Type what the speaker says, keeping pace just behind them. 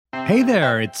Hey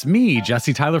there, it's me,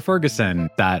 Jesse Tyler Ferguson,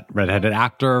 that redheaded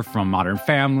actor from Modern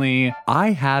Family.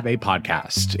 I have a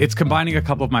podcast. It's combining a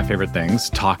couple of my favorite things,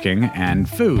 talking and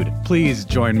food. Please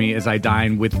join me as I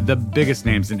dine with the biggest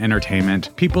names in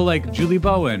entertainment. People like Julie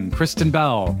Bowen, Kristen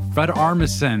Bell, Fred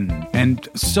Armisen, and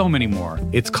so many more.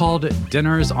 It's called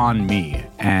Dinners on Me,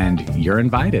 and you're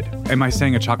invited. Am I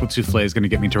saying a chocolate souffle is going to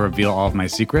get me to reveal all of my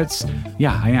secrets?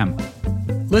 Yeah, I am.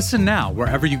 Listen now,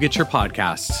 wherever you get your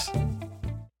podcasts.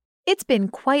 It's been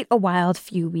quite a wild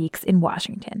few weeks in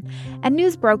Washington, and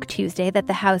news broke Tuesday that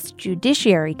the House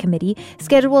Judiciary Committee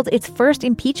scheduled its first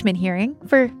impeachment hearing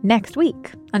for next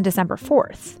week, on December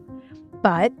 4th.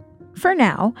 But for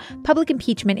now, public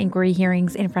impeachment inquiry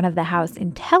hearings in front of the House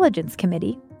Intelligence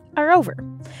Committee are over,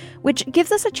 which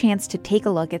gives us a chance to take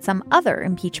a look at some other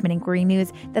impeachment inquiry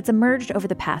news that's emerged over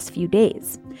the past few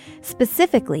days.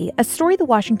 Specifically, a story the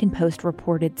Washington Post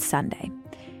reported Sunday.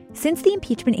 Since the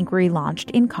impeachment inquiry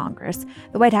launched in Congress,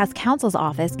 the White House counsel's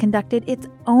office conducted its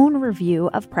own review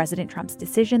of President Trump's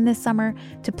decision this summer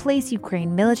to place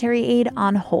Ukraine military aid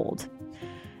on hold.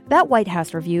 That White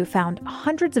House review found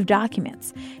hundreds of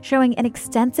documents showing an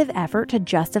extensive effort to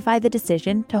justify the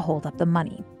decision to hold up the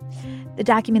money. The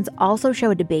documents also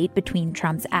show a debate between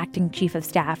Trump's acting chief of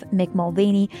staff, Mick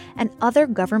Mulvaney, and other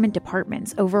government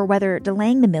departments over whether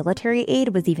delaying the military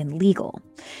aid was even legal.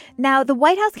 Now, the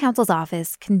White House counsel's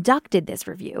office conducted this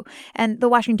review, and the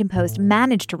Washington Post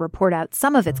managed to report out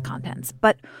some of its contents.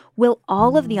 But will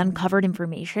all of the uncovered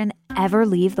information ever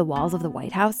leave the walls of the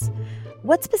White House?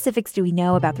 What specifics do we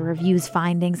know about the review's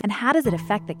findings, and how does it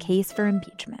affect the case for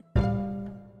impeachment?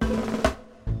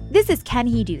 This is Can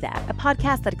He Do That, a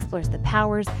podcast that explores the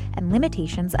powers and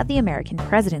limitations of the American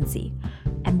presidency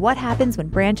and what happens when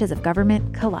branches of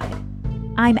government collide.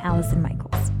 I'm Allison Michaels.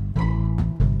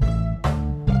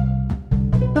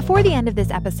 Before the end of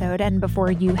this episode and before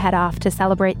you head off to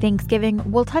celebrate Thanksgiving,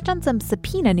 we'll touch on some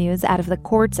subpoena news out of the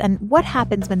courts and what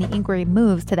happens when the inquiry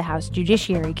moves to the House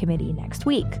Judiciary Committee next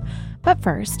week. But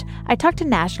first, I talked to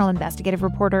national investigative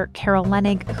reporter Carol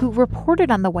Leonnig, who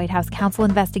reported on the White House counsel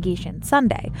investigation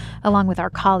Sunday, along with our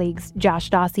colleagues Josh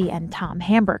Dawsey and Tom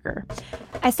Hamburger.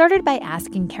 I started by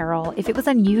asking Carol if it was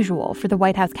unusual for the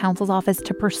White House counsel's office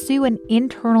to pursue an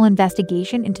internal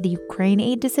investigation into the Ukraine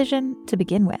aid decision to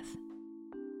begin with.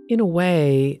 In a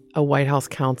way, a White House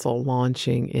counsel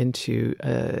launching into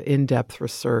in-depth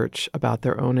research about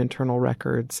their own internal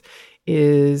records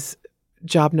is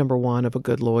job number one of a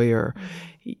good lawyer.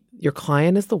 Your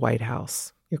client is the White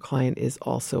House. Your client is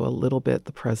also a little bit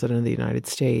the President of the United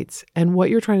States. And what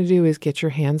you're trying to do is get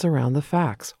your hands around the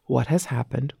facts. What has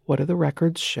happened? What do the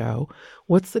records show?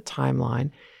 What's the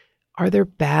timeline? Are there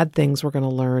bad things we're going to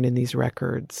learn in these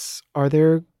records? Are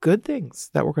there good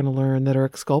things that we're going to learn that are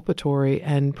exculpatory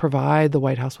and provide the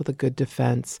White House with a good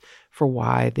defense for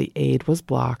why the aid was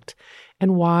blocked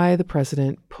and why the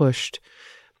president pushed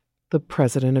the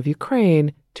president of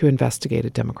Ukraine to investigate a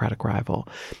Democratic rival?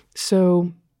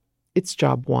 So it's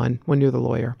job one when you're the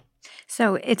lawyer.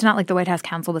 So it's not like the White House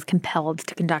counsel was compelled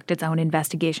to conduct its own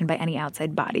investigation by any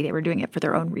outside body. They were doing it for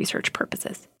their own research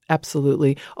purposes.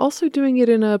 Absolutely. Also doing it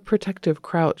in a protective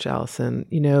crouch, Allison.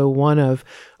 You know, one of,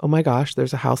 oh my gosh,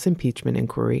 there's a House impeachment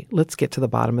inquiry. Let's get to the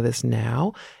bottom of this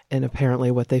now. And apparently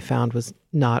what they found was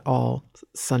not all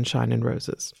sunshine and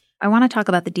roses. I want to talk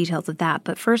about the details of that.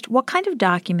 But first, what kind of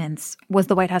documents was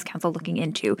the White House counsel looking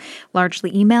into?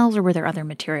 Largely emails, or were there other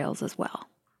materials as well?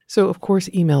 So, of course,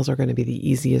 emails are going to be the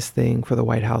easiest thing for the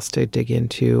White House to dig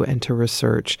into and to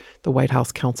research. The White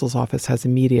House counsel's office has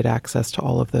immediate access to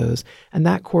all of those. And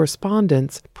that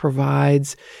correspondence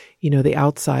provides, the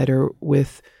outsider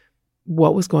with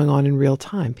what was going on in real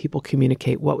time. People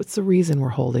communicate, what was the reason we're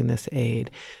holding this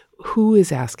aid? Who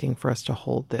is asking for us to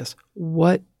hold this?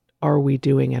 What are we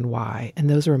doing and why? And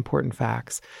those are important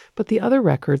facts. But the other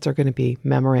records are going to be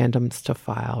memorandums to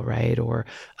file, right? Or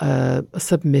a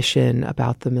submission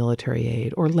about the military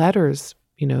aid, or letters,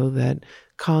 that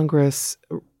Congress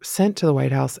sent to the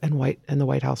White House and the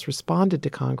White House responded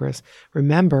to Congress.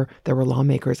 Remember, there were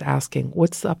lawmakers asking,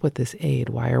 what's up with this aid?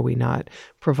 Why are we not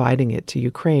providing it to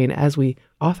Ukraine as we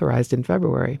authorized in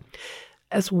February?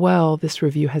 As well, this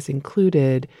review has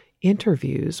included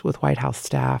interviews with White House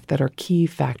staff that are key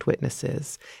fact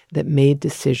witnesses that made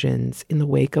decisions in the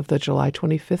wake of the July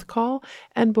 25th call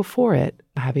and before it,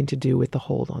 having to do with the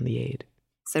hold on the aid.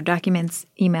 So documents,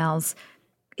 emails,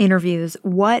 interviews.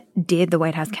 What did the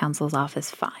White House counsel's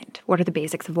office find? What are the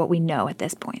basics of what we know at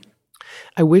this point?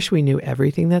 I wish we knew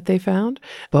everything that they found,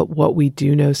 but what we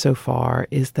do know so far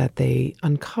is that they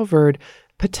uncovered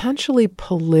potentially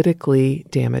politically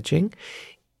damaging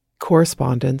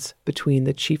correspondence between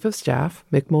the chief of staff,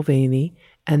 Mick Mulvaney,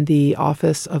 and the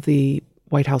Office of the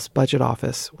White House Budget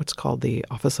Office, what's called the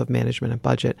Office of Management and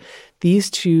Budget, these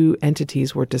two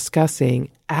entities were discussing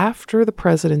after the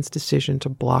president's decision to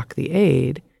block the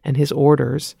aid and his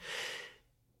orders,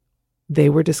 they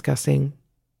were discussing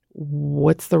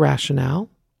what's the rationale,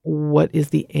 what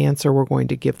is the answer we're going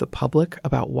to give the public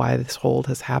about why this hold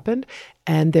has happened,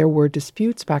 and there were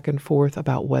disputes back and forth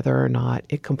about whether or not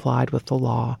it complied with the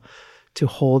law to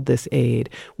hold this aid.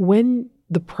 When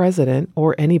the president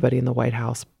or anybody in the White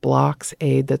House blocks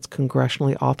aid that's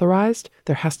congressionally authorized,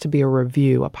 there has to be a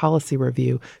review, a policy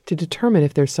review, to determine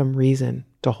if there's some reason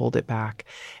to hold it back.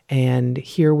 And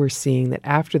here we're seeing that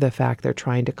after the fact, they're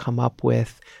trying to come up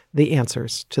with the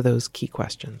answers to those key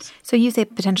questions. So you say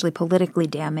potentially politically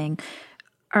damning.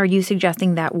 Are you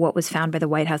suggesting that what was found by the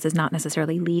White House is not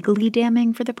necessarily legally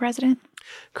damning for the president?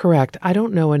 Correct. I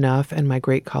don't know enough, and my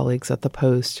great colleagues at the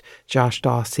Post, Josh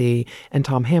Dawsey and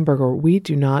Tom Hamburger, we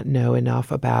do not know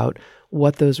enough about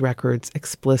what those records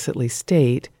explicitly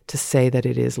state to say that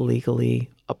it is legally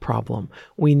a problem.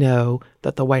 We know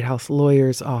that the White House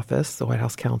lawyer's office, the White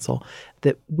House counsel,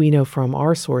 that we know from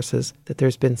our sources that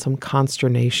there's been some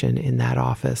consternation in that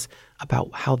office about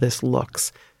how this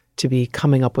looks, to be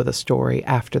coming up with a story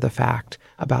after the fact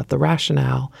about the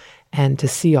rationale and to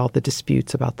see all the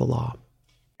disputes about the law.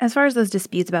 As far as those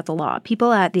disputes about the law,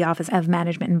 people at the Office of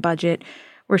Management and Budget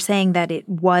were saying that it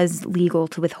was legal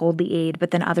to withhold the aid,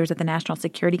 but then others at the National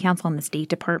Security Council and the State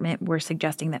Department were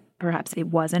suggesting that perhaps it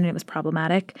wasn't and it was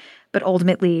problematic. But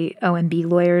ultimately, OMB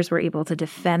lawyers were able to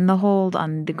defend the hold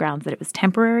on the grounds that it was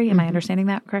temporary. Am I understanding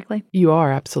that correctly? You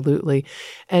are, absolutely.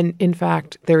 And in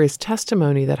fact, there is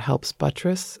testimony that helps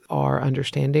buttress our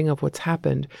understanding of what's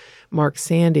happened. Mark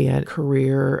Sandy, a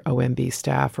career OMB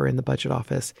staffer in the budget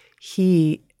office,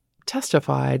 he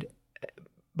testified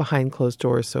behind closed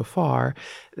doors so far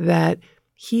that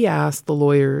he asked the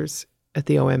lawyers at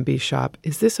the OMB shop,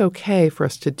 is this okay for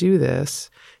us to do this,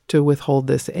 to withhold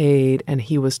this aid? And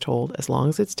he was told, as long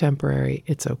as it's temporary,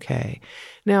 it's okay.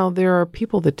 Now, there are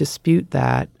people that dispute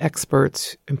that,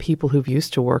 experts and people who've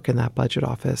used to work in that budget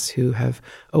office who have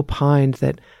opined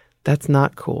that that's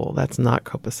not cool, that's not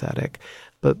copacetic.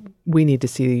 But we need to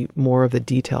see more of the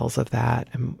details of that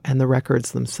and the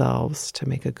records themselves to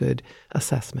make a good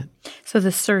assessment. So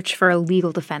the search for a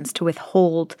legal defense to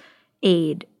withhold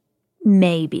aid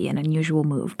may be an unusual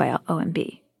move by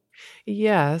OMB.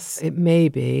 Yes, it may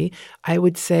be. I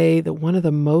would say that one of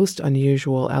the most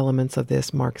unusual elements of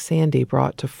this Mark Sandy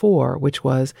brought to fore, which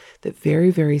was that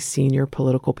very, very senior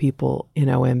political people in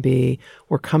OMB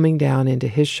were coming down into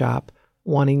his shop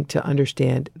wanting to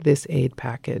understand this aid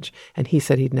package. And he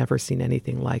said he'd never seen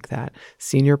anything like that.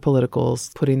 Senior politicals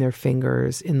putting their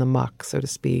fingers in the muck, so to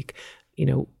speak,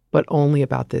 but only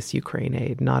about this Ukraine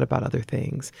aid, not about other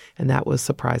things. And that was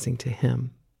surprising to him.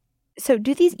 So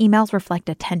do these emails reflect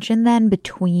a tension then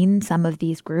between some of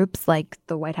these groups, like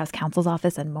the White House counsel's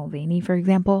office and Mulvaney, for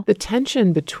example? The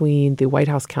tension between the White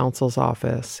House counsel's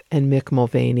office and Mick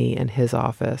Mulvaney and his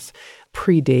office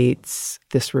predates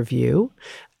this review.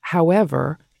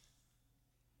 However,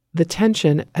 the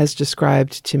tension, as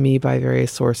described to me by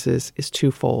various sources, is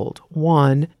twofold.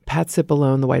 One, Pat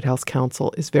Cipollone, the White House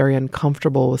counsel, is very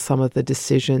uncomfortable with some of the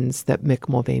decisions that Mick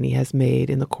Mulvaney has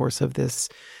made in the course of this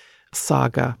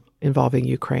saga involving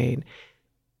Ukraine.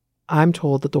 I'm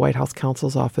told that the White House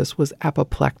counsel's office was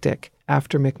apoplectic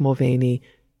after Mick Mulvaney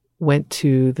went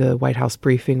to the White House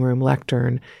briefing room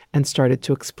lectern and started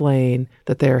to explain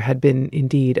that there had been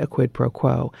indeed a quid pro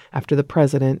quo after the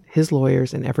president, his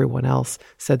lawyers, and everyone else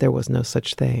said there was no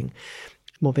such thing.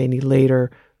 Mulvaney later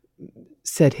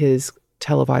said his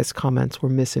televised comments were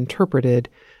misinterpreted,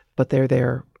 but they're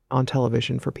there on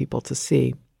television for people to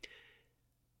see.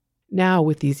 Now,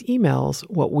 with these emails,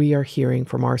 what we are hearing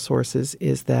from our sources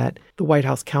is that the White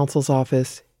House counsel's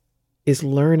office is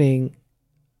learning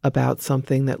about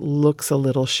something that looks a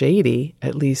little shady,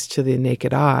 at least to the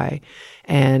naked eye,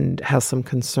 and has some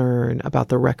concern about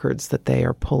the records that they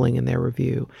are pulling in their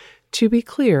review. To be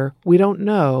clear, we don't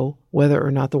know whether or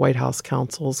not the White House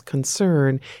counsel's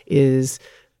concern is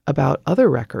about other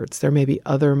records. There may be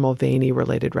other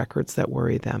Mulvaney-related records that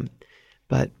worry them,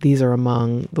 but these are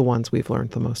among the ones we've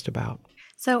learned the most about.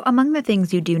 So among the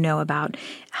things you do know about,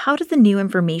 how does the new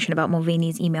information about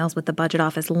Mulvaney's emails with the budget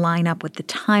office line up with the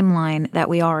timeline that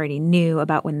we already knew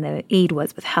about when the aid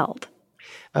was withheld?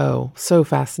 Oh, so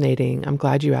fascinating. I'm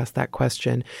glad you asked that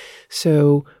question.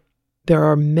 So there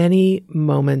are many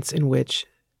moments in which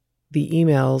the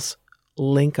emails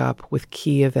link up with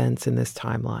key events in this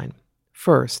timeline.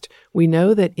 First, we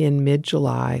know that in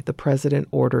mid-July, the president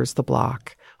orders the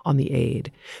block on the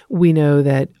aid. We know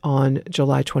that on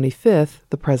July 25th,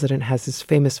 the president has his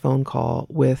famous phone call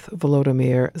with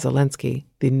Volodymyr Zelensky,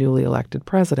 the newly elected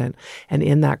president. And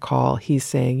in that call, he's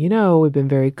saying, we've been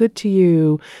very good to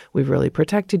you. We've really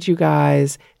protected you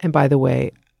guys. And by the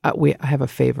way, I have a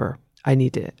favor I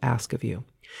need to ask of you.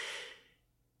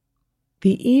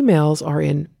 The emails are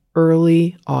in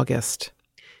early August.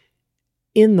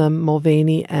 In them,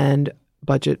 Mulvaney and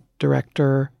Budget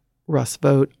Director Russ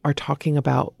Vought are talking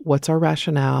about what's our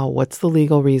rationale, what's the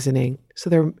legal reasoning. So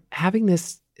they're having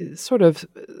this sort of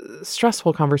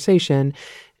stressful conversation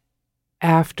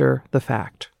after the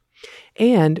fact.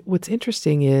 And what's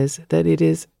interesting is that it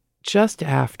is just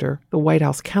after the White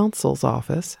House counsel's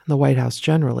office and the White House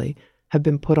generally have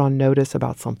been put on notice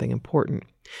about something important.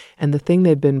 And the thing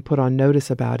they've been put on notice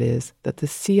about is that the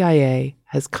CIA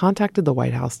has contacted the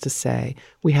White House to say,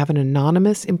 we have an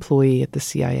anonymous employee at the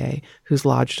CIA who's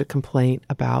lodged a complaint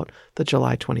about the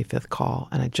July 25th call.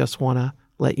 And I just want to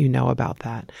let you know about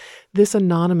that. This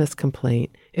anonymous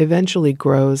complaint eventually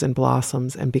grows and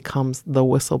blossoms and becomes the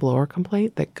whistleblower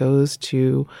complaint that goes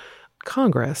to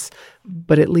Congress.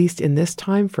 But at least in this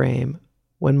time frame,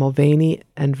 when Mulvaney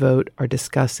and Vought are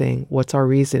discussing what's our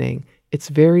reasoning, it's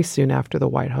very soon after the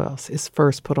White House is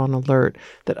first put on alert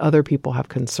that other people have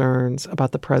concerns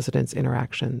about the president's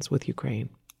interactions with Ukraine.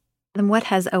 Then what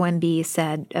has OMB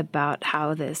said about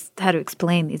how to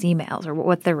explain these emails, or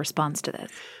what's their response to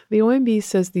this? The OMB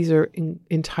says these are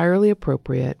entirely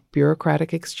appropriate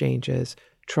bureaucratic exchanges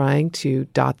trying to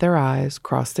dot their I's,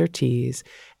 cross their T's,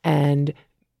 and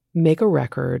make a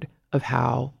record of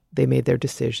how they made their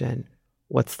decision.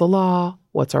 What's the law?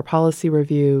 What's our policy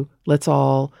review? Let's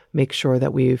all make sure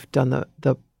that we've done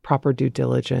the proper due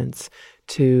diligence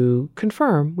to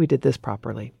confirm we did this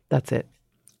properly. That's it.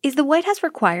 Is the White House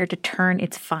required to turn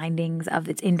its findings of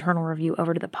its internal review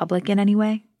over to the public in any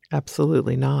way?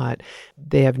 Absolutely not.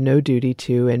 They have no duty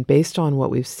to. And based on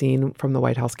what we've seen from the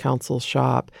White House counsel's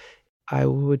shop, I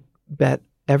would bet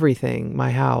everything,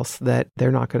 my house, that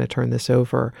they're not going to turn this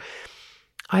over.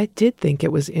 I did think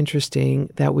it was interesting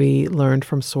that we learned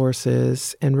from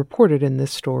sources and reported in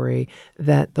this story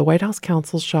that the White House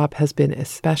counsel's shop has been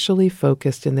especially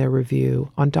focused in their review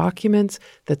on documents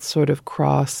that sort of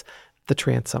cross the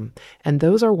transom. And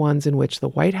those are ones in which the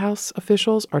White House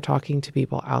officials are talking to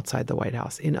people outside the White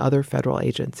House in other federal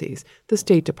agencies, the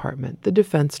State Department, the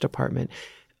Defense Department.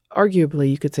 Arguably,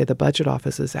 you could say the Budget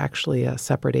Office is actually a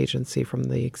separate agency from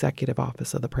the Executive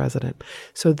Office of the President.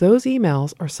 So those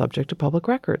emails are subject to public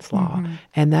records law. Mm-hmm.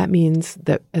 And that means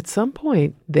that at some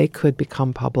point they could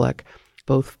become public,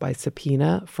 both by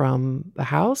subpoena from the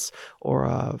House or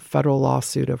a federal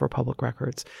lawsuit over public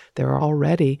records. There are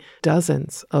already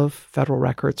dozens of federal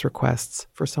records requests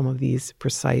for some of these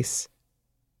precise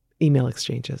email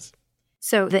exchanges.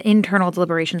 So the internal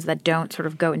deliberations that don't sort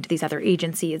of go into these other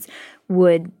agencies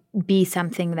would be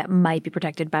something that might be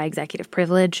protected by executive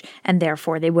privilege, and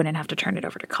therefore they wouldn't have to turn it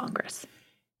over to Congress.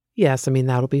 Yes, I mean,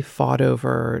 that'll be fought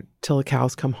over till the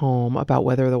cows come home about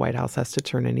whether the White House has to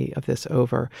turn any of this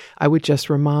over. I would just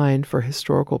remind, for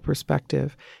historical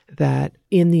perspective, that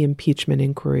in the impeachment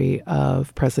inquiry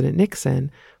of President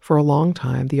Nixon, for a long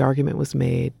time, the argument was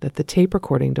made that the tape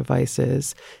recording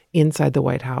devices inside the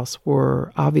White House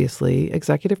were obviously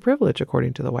executive privilege,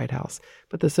 according to the White House.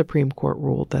 But the Supreme Court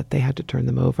ruled that they had to turn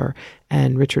them over,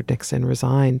 and Richard Nixon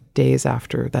resigned days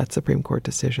after that Supreme Court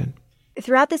decision.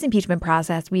 Throughout this impeachment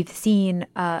process, we've seen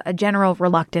a general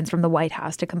reluctance from the White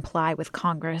House to comply with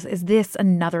Congress. Is this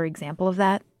another example of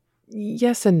that?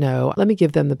 Yes and no. Let me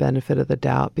give them the benefit of the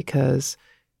doubt, because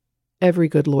every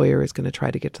good lawyer is going to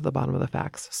try to get to the bottom of the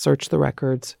facts, search the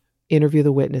records, interview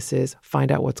the witnesses,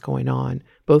 find out what's going on,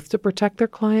 both to protect their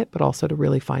client, but also to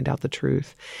really find out the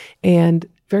truth. And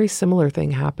very similar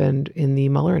thing happened in the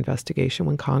Mueller investigation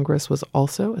when Congress was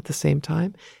also at the same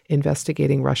time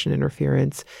investigating Russian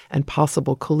interference and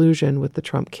possible collusion with the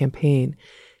Trump campaign.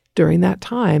 During that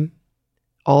time,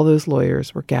 all those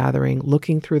lawyers were gathering,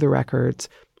 looking through the records,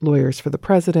 lawyers for the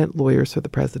president, lawyers for the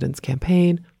president's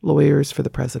campaign, lawyers for the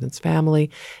president's family,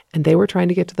 and they were trying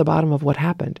to get to the bottom of what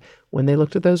happened. When they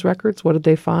looked at those records, what did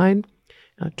they find?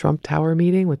 A Trump Tower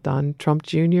meeting with Don Trump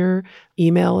Jr.,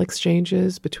 email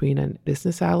exchanges between a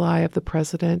business ally of the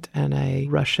president and a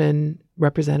Russian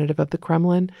representative of the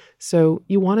Kremlin. So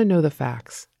you want to know the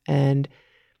facts. And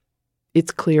it's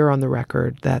clear on the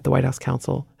record that the White House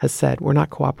counsel has said, we're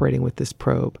not cooperating with this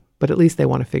probe, but at least they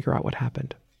want to figure out what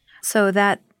happened. So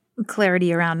that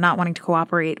clarity around not wanting to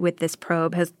cooperate with this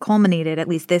probe has culminated, at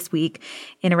least this week,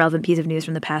 in a relevant piece of news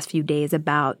from the past few days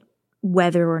about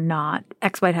whether or not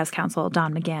ex-White House counsel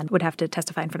Don McGahn would have to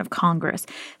testify in front of Congress.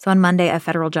 So on Monday, a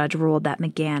federal judge ruled that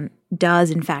McGahn does,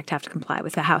 in fact, have to comply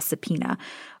with the House subpoena.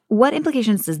 What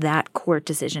implications does that court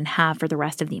decision have for the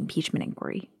rest of the impeachment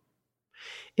inquiry?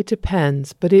 It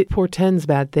depends, but it portends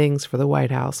bad things for the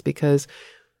White House, because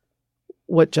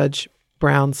what Judge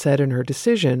Brown said in her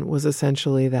decision was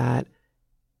essentially that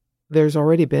there's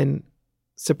already been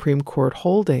Supreme Court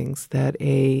holdings that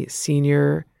a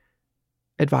senior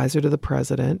advisor to the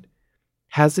president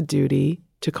has a duty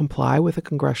to comply with a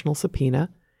congressional subpoena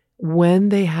when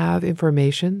they have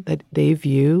information that they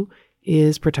view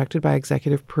is protected by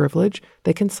executive privilege.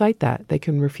 They can cite that. They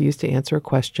can refuse to answer a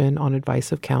question on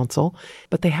advice of counsel,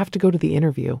 but they have to go to the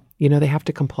interview. They have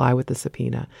to comply with the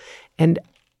subpoena. And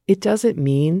it doesn't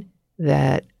mean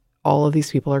that all of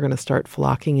these people are going to start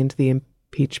flocking into the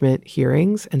impeachment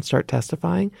hearings and start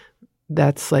testifying.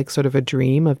 That's like sort of a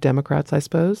dream of Democrats, I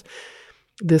suppose.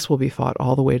 This will be fought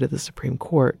all the way to the Supreme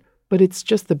Court. But it's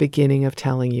just the beginning of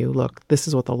telling you, look, this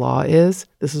is what the law is.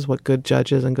 This is what good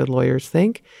judges and good lawyers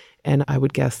think. And I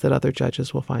would guess that other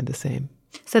judges will find the same.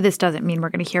 So this doesn't mean we're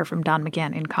going to hear from Don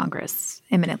McGahn in Congress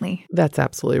imminently. That's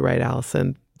absolutely right,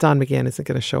 Allison. Don McGahn isn't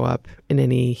going to show up in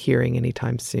any hearing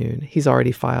anytime soon. He's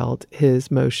already filed his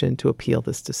motion to appeal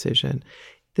this decision.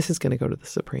 This is going to go to the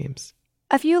Supremes.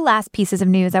 A few last pieces of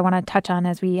news I want to touch on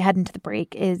as we head into the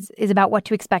break is about what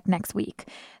to expect next week.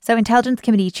 So Intelligence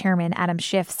Committee Chairman Adam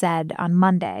Schiff said on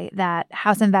Monday that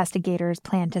House investigators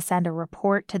plan to send a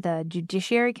report to the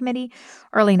Judiciary Committee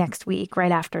early next week,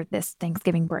 right after this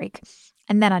Thanksgiving break.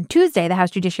 And then on Tuesday, the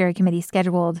House Judiciary Committee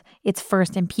scheduled its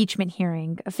first impeachment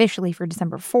hearing officially for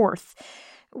December 4th.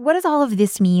 What does all of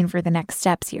this mean for the next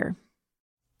steps here?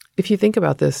 If you think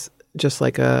about this just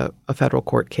like a federal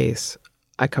court case,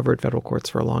 I covered federal courts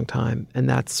for a long time, and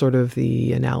that's sort of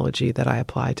the analogy that I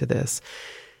apply to this.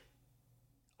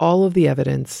 All of the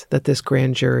evidence that this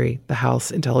grand jury, the House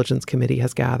Intelligence Committee,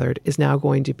 has gathered is now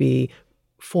going to be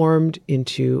formed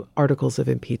into articles of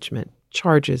impeachment,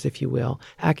 charges, if you will,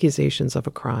 accusations of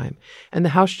a crime. And the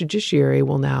House Judiciary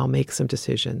will now make some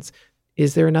decisions.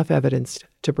 Is there enough evidence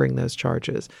to bring those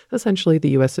charges? Essentially, the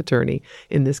U.S. attorney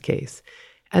in this case.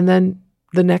 And then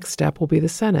the next step will be the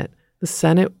Senate. The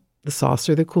Senate, the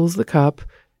saucer that cools the cup,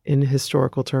 in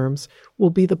historical terms,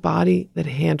 will be the body that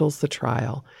handles the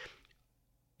trial.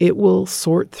 It will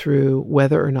sort through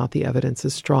whether or not the evidence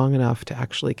is strong enough to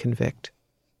actually convict.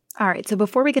 All right, so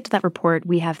before we get to that report,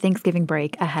 we have Thanksgiving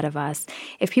break ahead of us.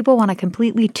 If people want to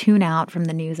completely tune out from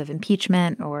the news of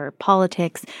impeachment or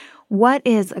politics, what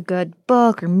is a good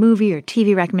book or movie or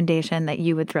TV recommendation that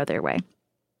you would throw their way?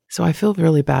 So I feel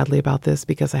really badly about this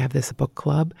because I have this book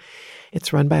club.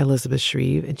 It's run by Elizabeth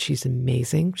Shreve, and she's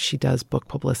amazing. She does book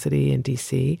publicity in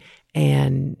D.C.,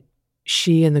 and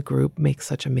she and the group make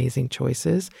such amazing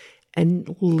choices.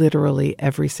 And literally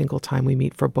every single time we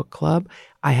meet for book club,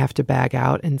 I have to bag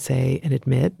out and say and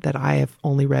admit that I have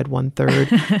only read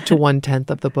 1/3 to 1/10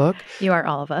 of the book. You are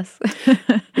all of us.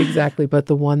 Exactly. But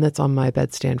the one that's on my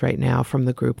bedstand right now from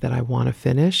the group that I want to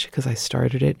finish, because I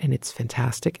started it and it's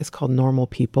fantastic, is called Normal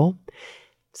People.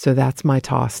 So that's my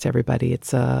toss to everybody. It's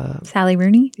Sally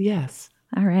Rooney? Yes.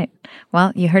 All right.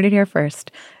 Well, you heard it here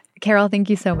first. Carol, thank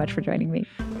you so much for joining me.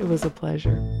 It was a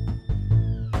pleasure.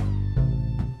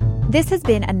 This has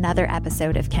been another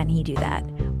episode of Can He Do That?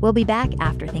 We'll be back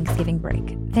after Thanksgiving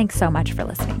break. Thanks so much for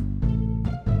listening.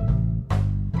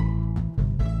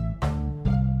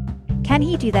 Can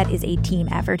He Do That is a team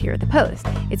effort here at The Post.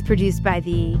 It's produced by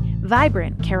the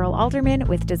vibrant Carol Alderman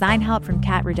with design help from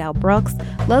Kat Riddell Brooks,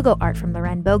 logo art from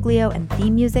Loren Boglio, and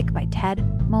theme music by Ted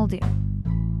Muldoon.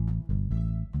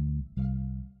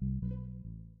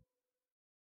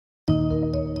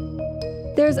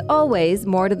 There's always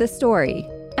more to the story.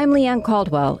 I'm Leanne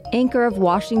Caldwell, anchor of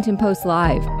Washington Post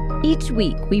Live. Each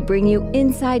week, we bring you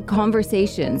inside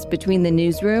conversations between the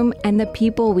newsroom and the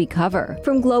people we cover.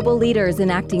 From global leaders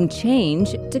enacting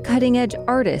change to cutting-edge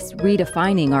artists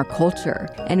redefining our culture.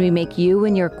 And we make you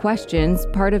and your questions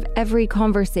part of every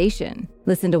conversation.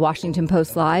 Listen to Washington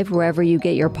Post Live wherever you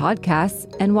get your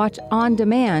podcasts and watch on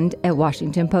demand at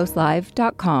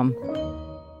WashingtonPostLive.com.